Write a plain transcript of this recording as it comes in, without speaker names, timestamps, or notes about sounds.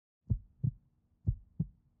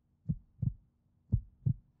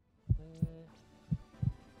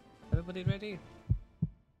Everybody ready?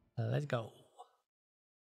 Let's go.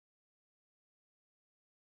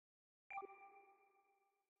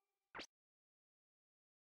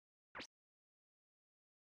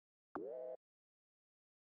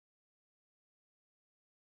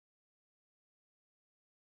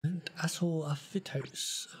 And I saw a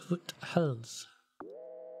foothills.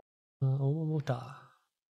 Omamota.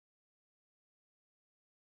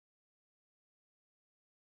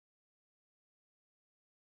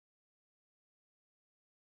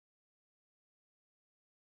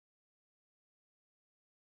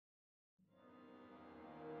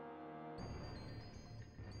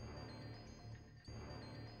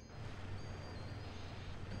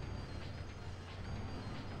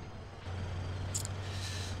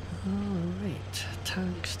 Alright,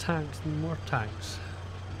 tanks, and more tanks.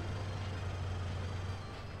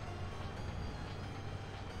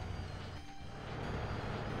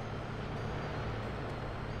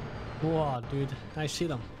 Whoa, dude, I see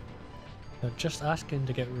them. They're just asking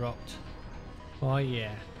to get rocked. Oh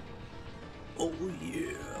yeah. Oh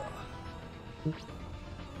yeah.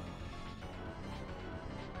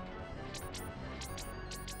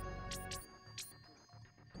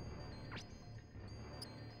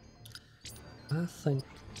 I think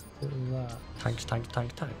that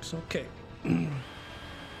tanks. Okay. I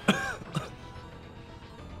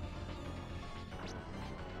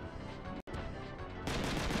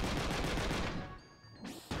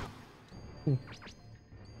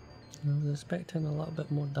was expecting a little bit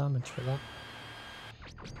more damage for that.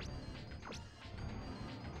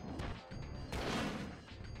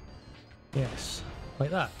 Yes,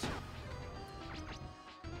 like that.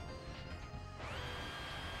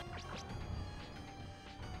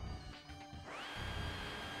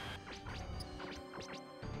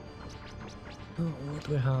 Oh, what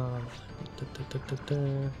do we have?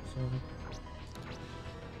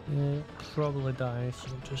 So, probably die, so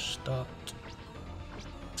we'll just start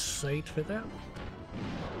side for that.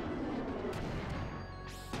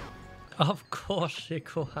 Of course they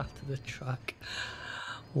go after the truck.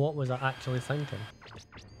 What was I actually thinking?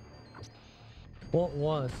 What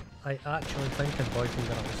was I actually thinking, boys and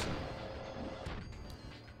girls?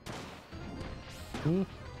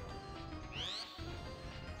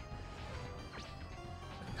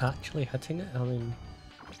 Actually hitting it? I mean,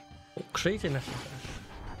 what craziness is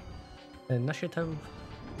this? Initiative.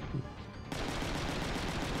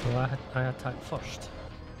 Well, I attacked first.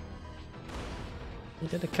 You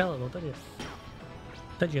didn't kill it though, did you?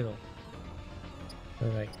 Did you though?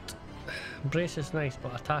 Alright. Brace is nice,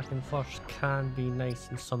 but attacking first can be nice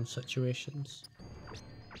in some situations.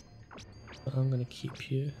 But I'm gonna keep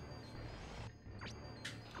you.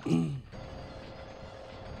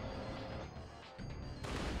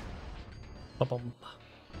 Ba-bum.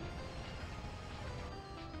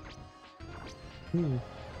 You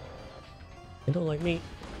don't like me.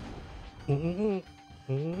 Oh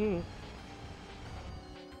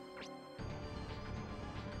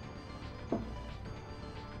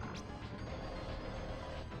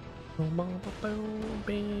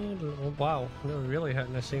wow, they're really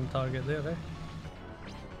hitting the same target there, eh?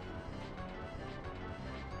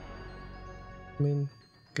 I mean,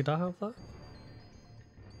 could I have that?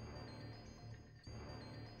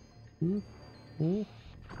 I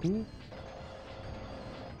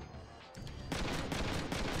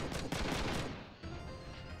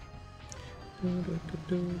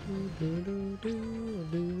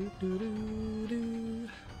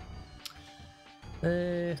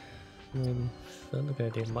mean, they're not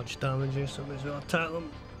going to do much damage here, so we just attack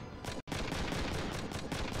them.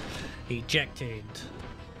 Ejected.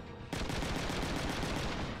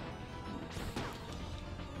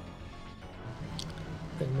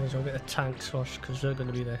 I may as well get the tanks first, because they're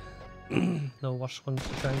going to be the worst ones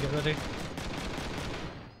to try and get ready.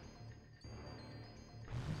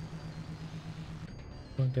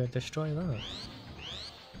 Oh, did I destroy that?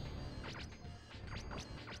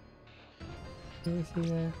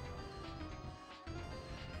 Yeah.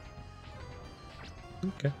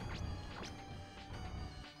 Okay.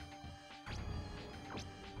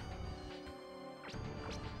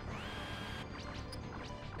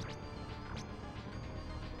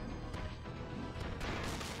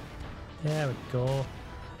 There we go.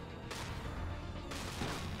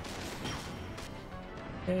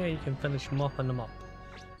 Yeah, you can finish mopping them up.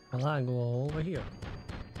 Well, I go over here.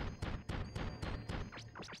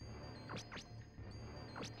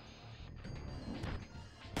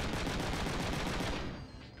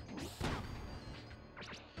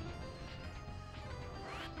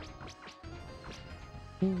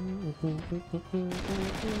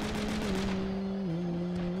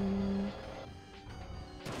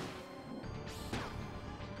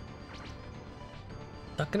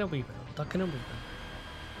 ducking a wee bit, ducking a wee bit.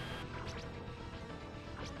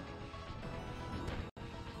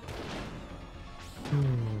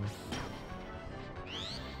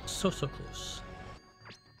 So close.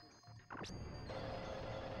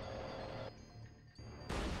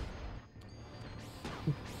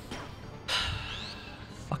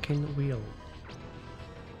 Fucking wheel.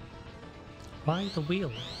 Why the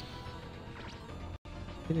wheel?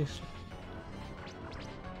 Seriously.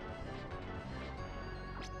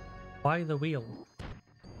 Why the wheel?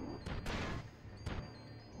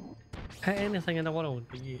 Hit anything in the world,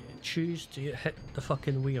 but you choose to hit the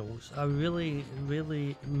fucking wheels. I really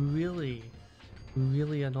annoys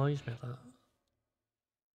me that. I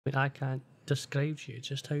mean, I can't describe to you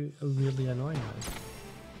just how really annoying it is.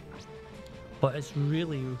 But it's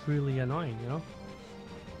really annoying, you know?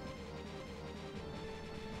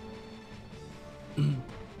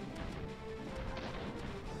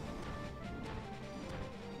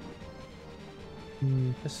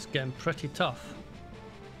 This is getting pretty tough.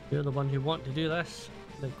 You're the one who want to do this.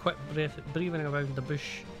 Then quit breathing around the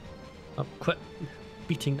bush. Quit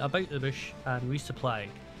beating about the bush and resupply.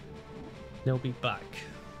 They'll be back.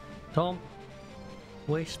 Tom,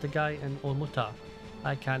 waste the guy in Omuta.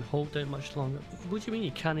 I can't hold out much longer. What do you mean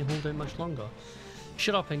you can't hold out much longer?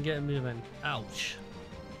 Shut up and get moving. Ouch.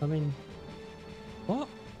 I mean, what?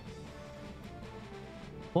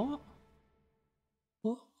 What?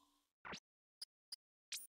 What?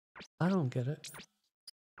 I don't get it.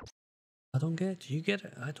 I don't get it. Do you get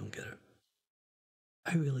it? I don't get it.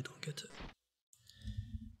 I really don't get it.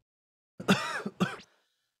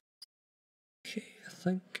 Okay, I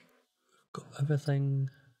think we've got everything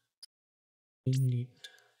we need.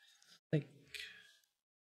 I think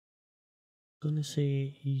I'm gonna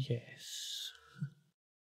say yes.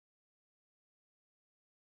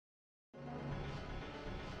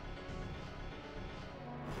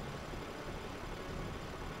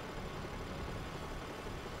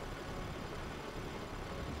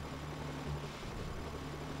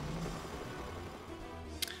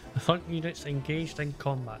 The front units engaged in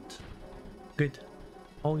combat. Good.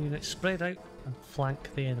 All units spread out and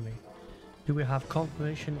flank the enemy. Do we have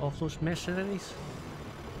confirmation of those mercenaries?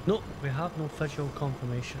 No, we have no visual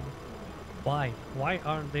confirmation. Why? Why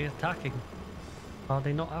aren't they attacking? Are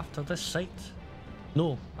they not after this site?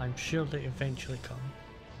 No, I'm sure they eventually come.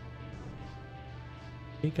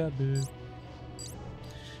 Peekaboo.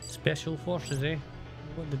 Special forces, eh?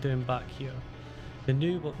 What are they doing back here? They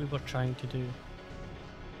knew what we were trying to do.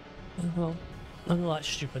 Well, I'm not that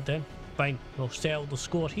stupid then. Fine, we'll settle the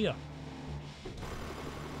score here.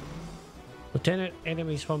 Lieutenant,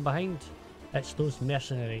 enemies from behind. It's those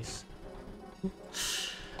mercenaries.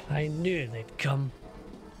 I knew they'd come.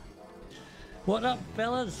 What up,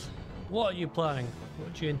 fellas? What are you planning?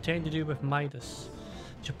 What do you intend to do with Midas?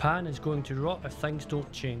 Japan is going to rot if things don't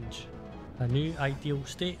change. A new ideal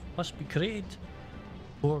state must be created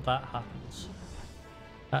before that happens.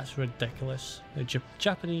 That's ridiculous. The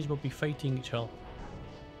Japanese will be fighting each other.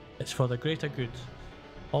 It's for the greater good.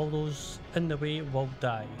 All those in the way will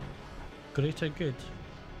die. Greater good?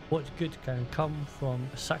 What good can come from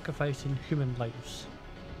sacrificing human lives?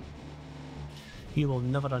 You will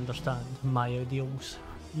never understand my ideals.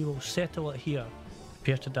 You will settle it here.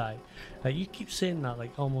 Prepare to die. You keep saying that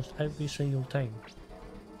like almost every single time.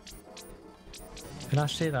 Can I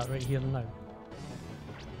say that right here and now?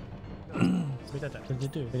 We did it. What did you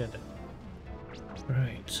do? We did it.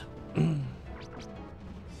 Right.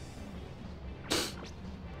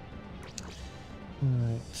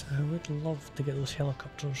 Right. I would love to get those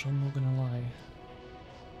helicopters, I'm not gonna lie.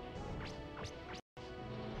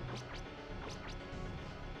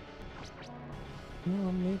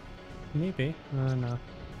 Well, maybe. No.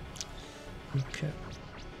 Okay.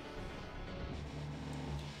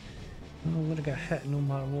 Well, I'm gonna get hit no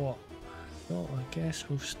matter what. So I guess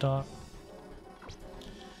we'll start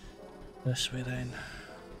this way then.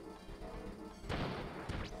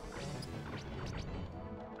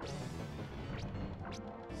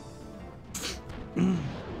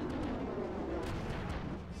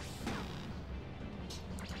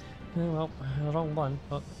 Yeah, well, the wrong one,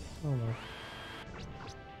 but oh well.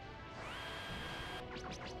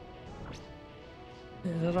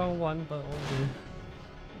 Yeah, the wrong one, but will do.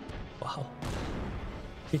 Wow.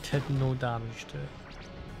 It had no damage to it.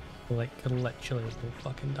 Like, literally no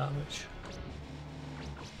fucking damage.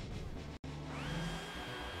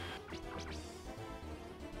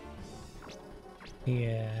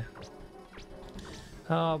 Yeah.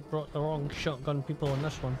 Oh, I brought the wrong shotgun people on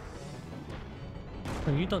this one.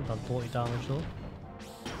 Oh, you done that bloody damage though.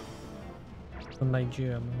 But mind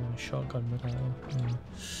you, I'm on a shotgun with that.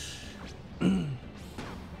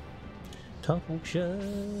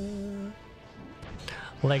 ThomFnG.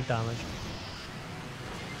 Leg damage.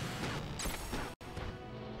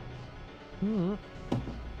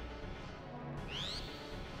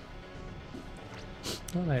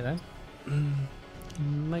 Alright then.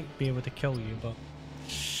 Might be able to kill you, but...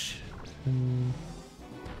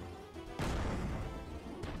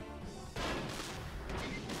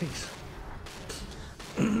 Peace.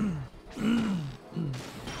 It's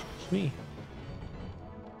me.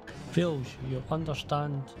 Feels you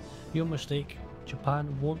understand your mistake.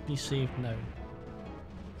 Japan won't be saved now.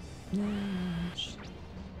 Yes.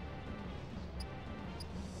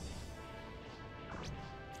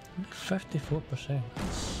 54%.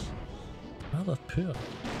 That's rather poor.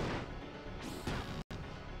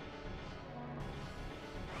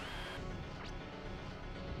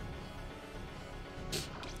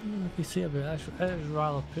 Like you see, but it is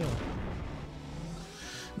rather poor.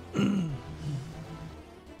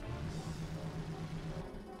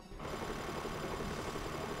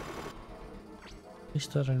 At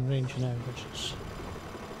least they're in range now, which is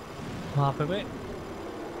I'm happy with.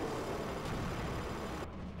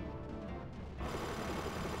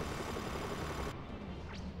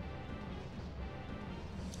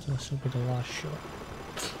 So this will be the last shot.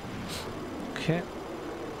 Okay.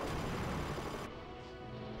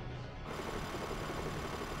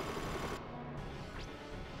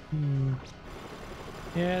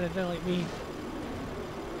 Yeah, they don't like me.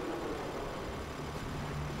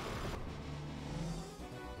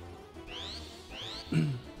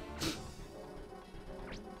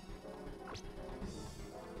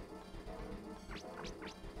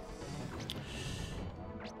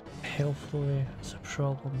 Healthfully, it's a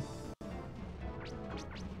problem.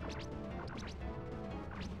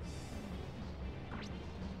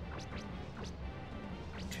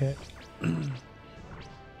 Okay.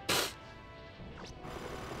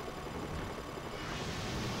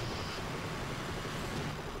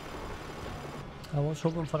 I was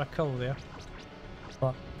hoping for a kill there,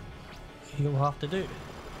 but you'll have to do.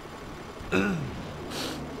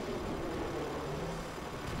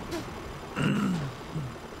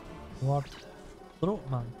 What? Throat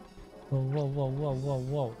man. Whoa, whoa, whoa, whoa, whoa,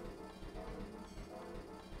 whoa.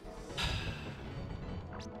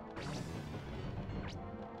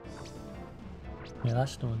 Yeah,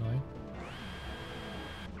 that's no annoying.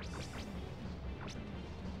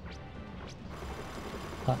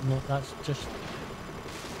 That's just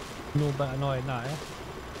no bit annoying that, eh?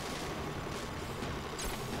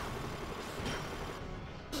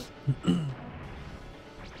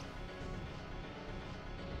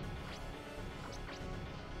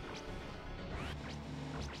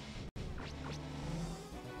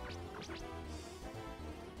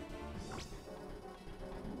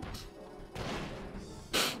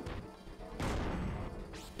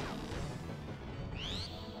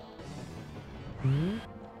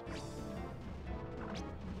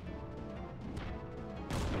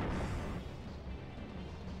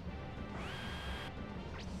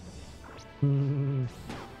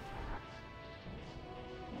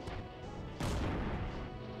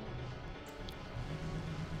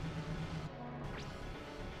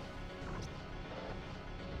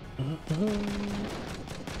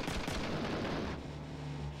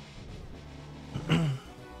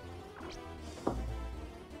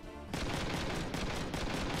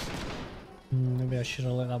 Maybe I should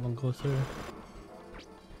have let that one go through.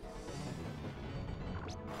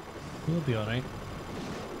 You'll be alright.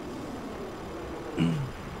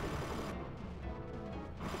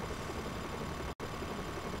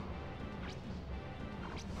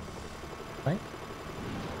 Right?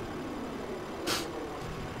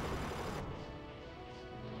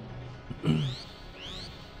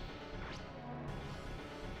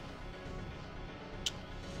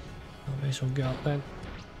 I guess we'll get up then.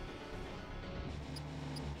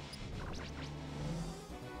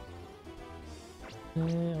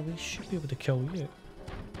 We should be able to kill you.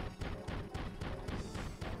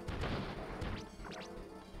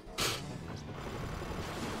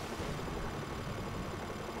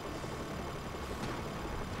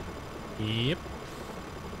 Yep.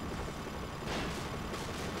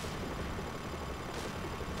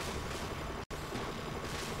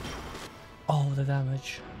 Oh, the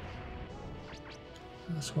damage.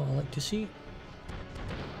 That's what I like to see.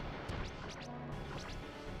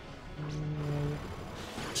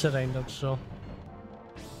 Surrendered, so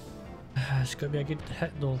it's gonna be a good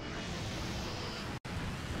hit though.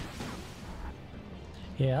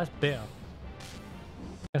 Yeah, that's better.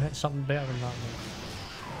 I can hit something better than that though.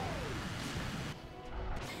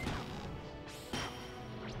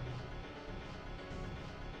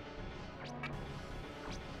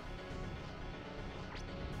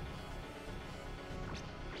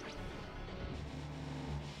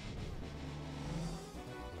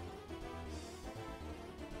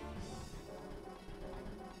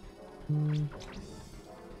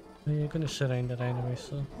 Well, you're gonna surrender anyway,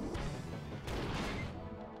 so.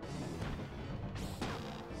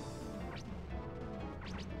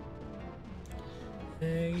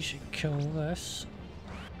 You should kill this.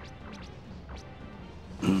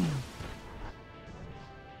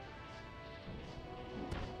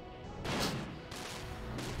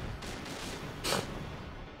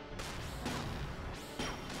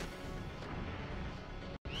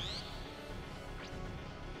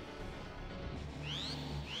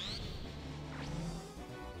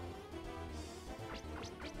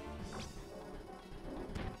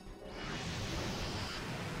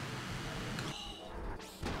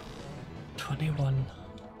 21.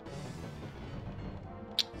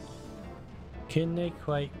 Couldn't they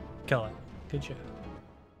quite kill it, could you?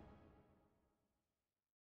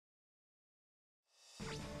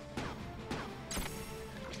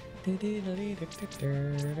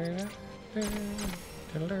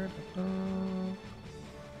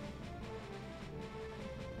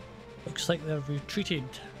 Looks like they've retreated.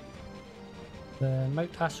 The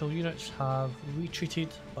Mount Hassel units have retreated,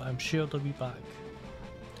 but I'm sure they'll be back.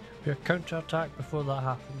 We'll counter-attack before that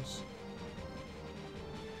happens.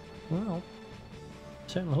 Well,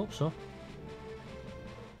 certainly hope so.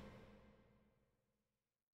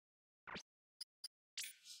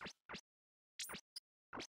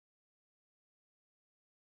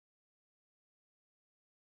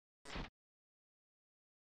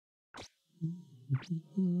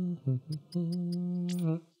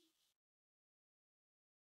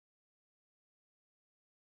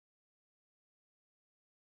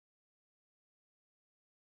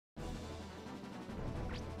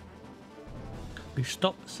 We've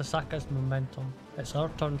stopped Sasaka's momentum. It's our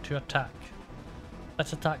turn to attack.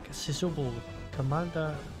 Let's attack Sisubo.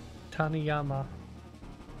 Commander Taniyama.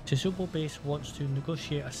 Sisubo base wants to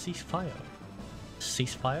negotiate a ceasefire.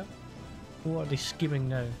 Ceasefire? What are they scheming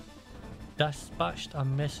now? Dispatched a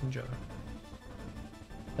messenger.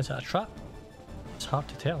 Is it a trap? It's hard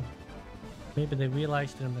to tell. Maybe they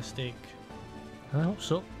realised their mistake. I hope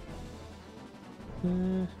so.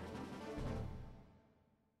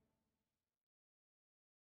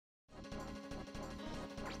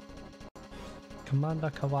 Commander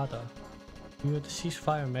Kawada, you're the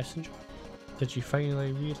ceasefire messenger. Did you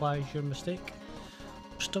finally realise your mistake?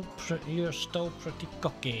 You're still pretty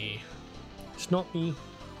cocky. It's not me.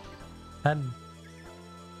 Him.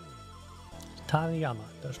 Taniyama,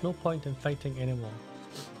 there's no point in fighting anymore.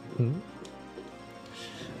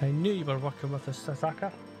 I knew you were working with us,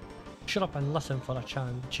 Sasaka. Shut up and listen for a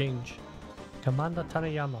change. Commander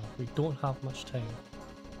Taniyama, we don't have much time.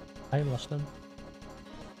 I'm listening.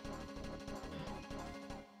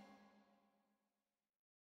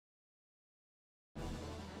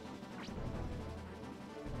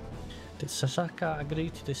 Did Sasaka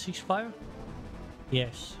agree to the ceasefire?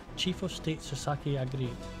 Yes, Chief of State Sasaki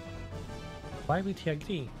agreed. Why would he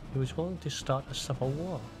agree? He was willing to start a civil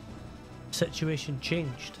war. The situation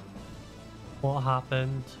changed. What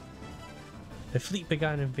happened? The fleet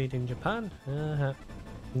began invading Japan?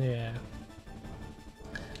 Yeah.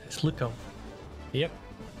 It's Lukov. Yep.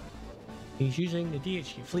 He's using the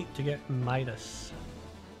DHE fleet to get Midas.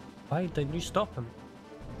 Why didn't you stop him?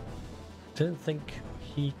 Didn't think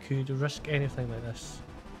he could risk anything like this.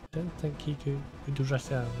 Didn't think he could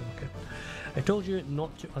risk anything. Okay. I told you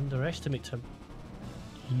not to underestimate him.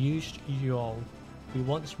 He used you all. He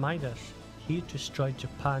wants Midas. He destroyed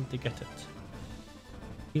Japan to get it.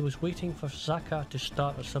 He was waiting for Sasaka to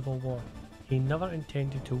start a civil war. He never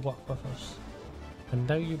intended to work with us. And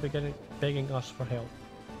now you're begging us for help.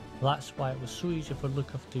 That's why it was so easy for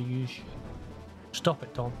Lukov to use you. Stop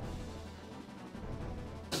it, Tom.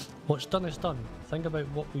 What's done is done. Think about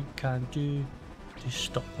what we can do to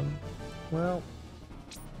stop them. Well,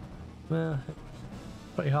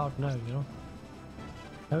 pretty hard now, you know.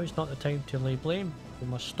 Now is not the time to lay blame. We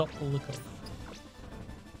must stop the Lukov.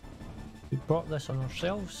 We brought this on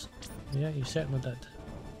ourselves. Yeah, you certainly did.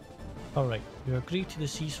 Alright, we agreed to the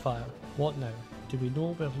ceasefire. What now? Do we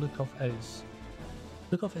know where Lukov is?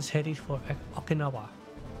 Lukov is headed for Okinawa.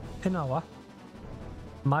 Okinawa?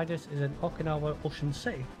 Midas is in Okinawa Ocean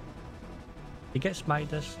City. If he gets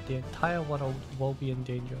Midas, the entire world will be in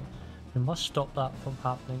danger. We must stop that from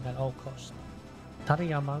happening at all costs.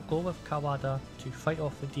 Taniyama, go with Kawada to fight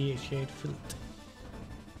off the DHA fleet.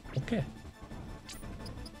 Okay.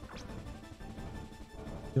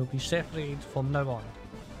 You'll be separated from now on.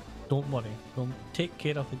 Don't worry, we'll take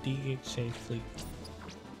care of the DHA fleet.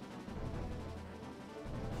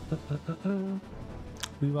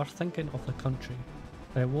 We were thinking of the country.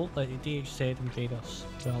 I won't let the DHZ invade us.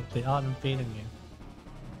 Well, they are invading you.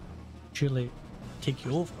 Surely take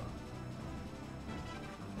you over.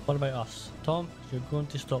 What about us? Tom, you're going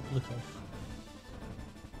to stop Lukov.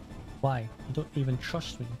 Why? You don't even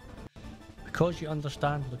trust me. Because you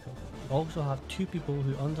understand Lukov. You also have two people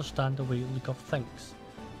who understand the way Lukov thinks.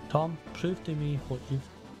 Tom, prove to me what you've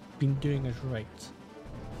been doing is right.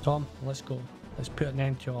 Tom, let's go. Let's put an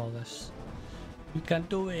end to all this. You can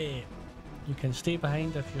do it! You can stay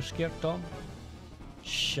behind if you're scared, Tom.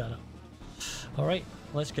 Shut up. Alright,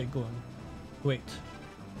 let's get going. Wait,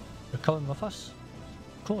 you're coming with us?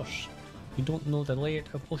 Of course. You don't know the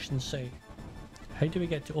layout of Ocean City. How do we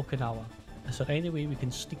get to Okinawa? Is there any way we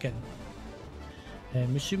can sneak in?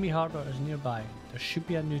 Misumi Harbour is nearby. There should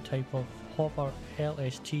be a new type of hopper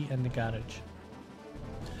LST in the garage.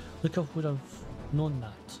 Lukov would have known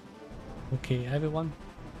that. Okay, everyone.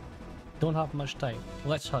 Don't have much time.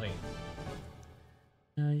 Let's hurry.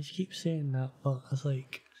 You keep saying that, but it's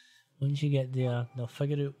like, once you get there, they'll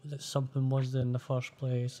figure out that something was there in the first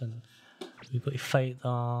place, and we've got to fight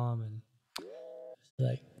them, and it's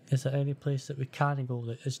like, is there any place that we can go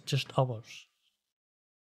that is just ours?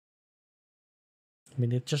 I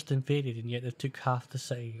mean, they've just invaded and yet they took half the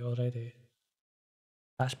city already.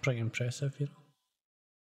 That's pretty impressive, you know.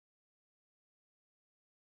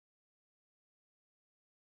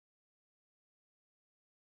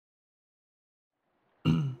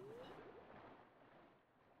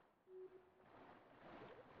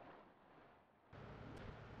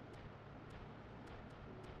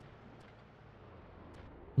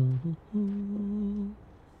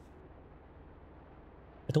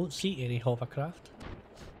 I don't see any hovercraft.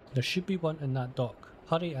 There should be one in that dock.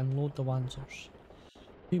 Hurry and load the Wanzers.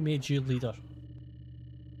 Who made you leader?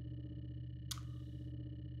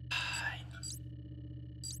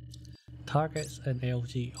 Targets in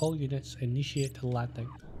LZ. All units initiate the landing.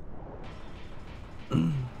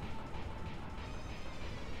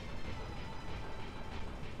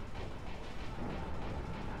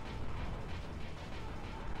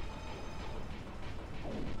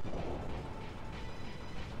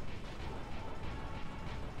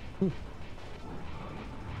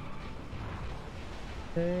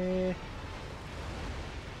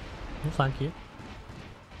 No thank you.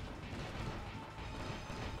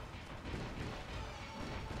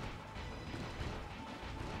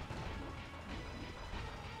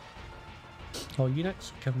 All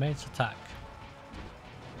units, commence attack.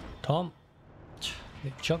 Tom,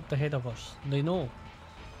 they jumped ahead of us. They know.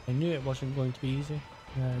 I knew it wasn't going to be easy.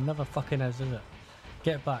 It never fucking is it?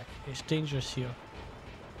 Get back, it's dangerous here.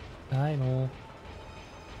 I know.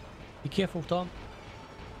 Be careful, Tom.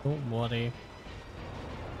 Don't worry.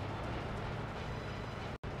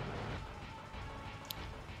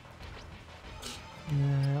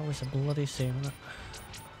 Yeah, that was a bloody shame, wasn't it?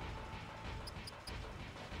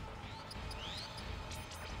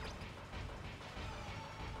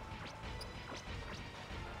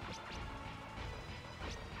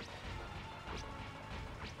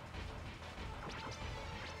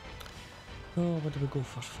 Oh, where do we go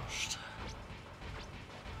first?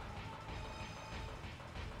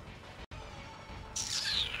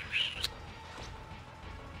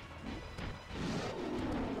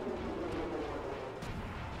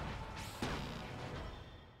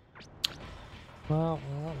 Well,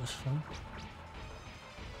 that was fun.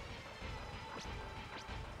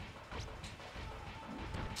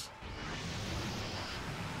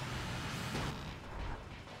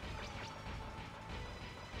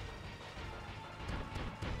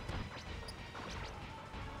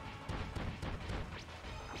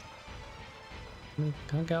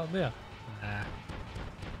 Can't get up there. Nah.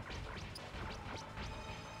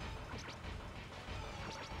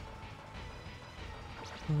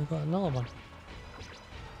 Oh, we got another one.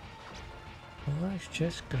 Well, that's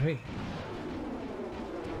just great.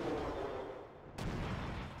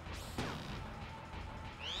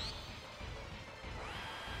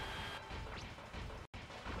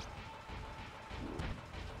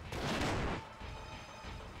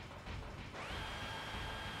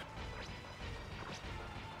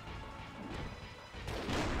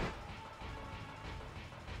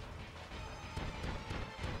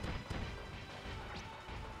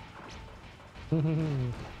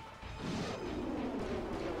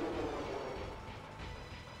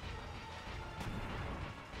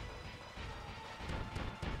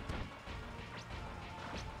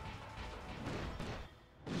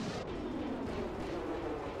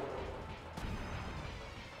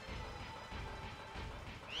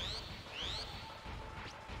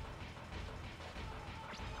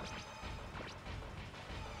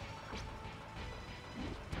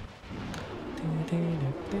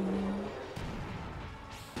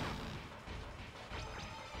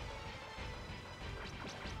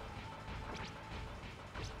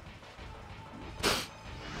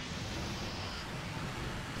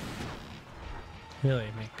 Really,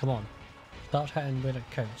 mate, come on. Start hitting where it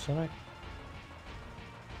counts, alright?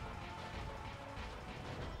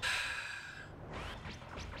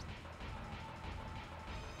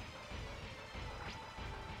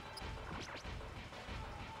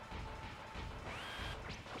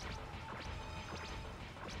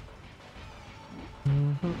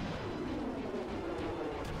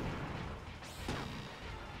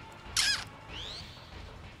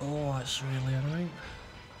 Oh, that's really annoying.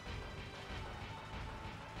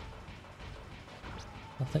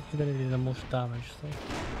 I think you're going to do the most damage though.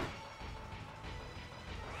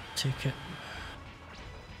 Take it.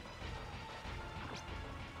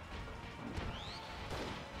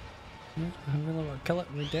 Yeah, I'm going to kill it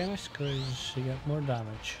with Dennis because you get more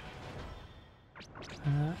damage.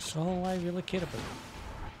 That's all I really care about.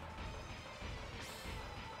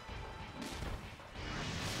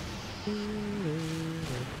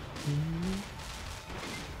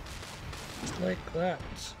 Like that.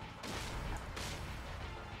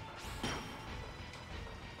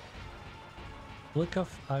 Look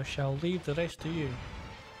off, I shall leave the rest to you.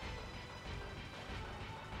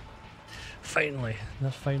 Finally,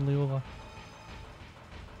 that's finally over.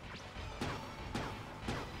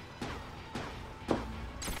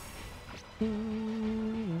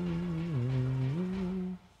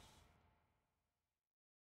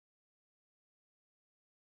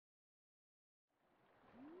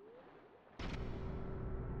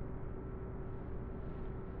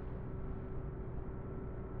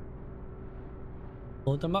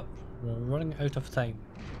 Load them up, we're running out of time.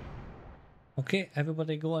 Okay,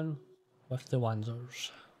 everybody go on with the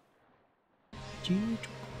Wanzers.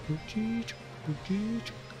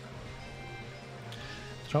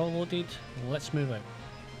 They're all loaded, let's move out.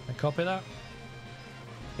 I copy that.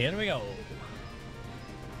 Here we go.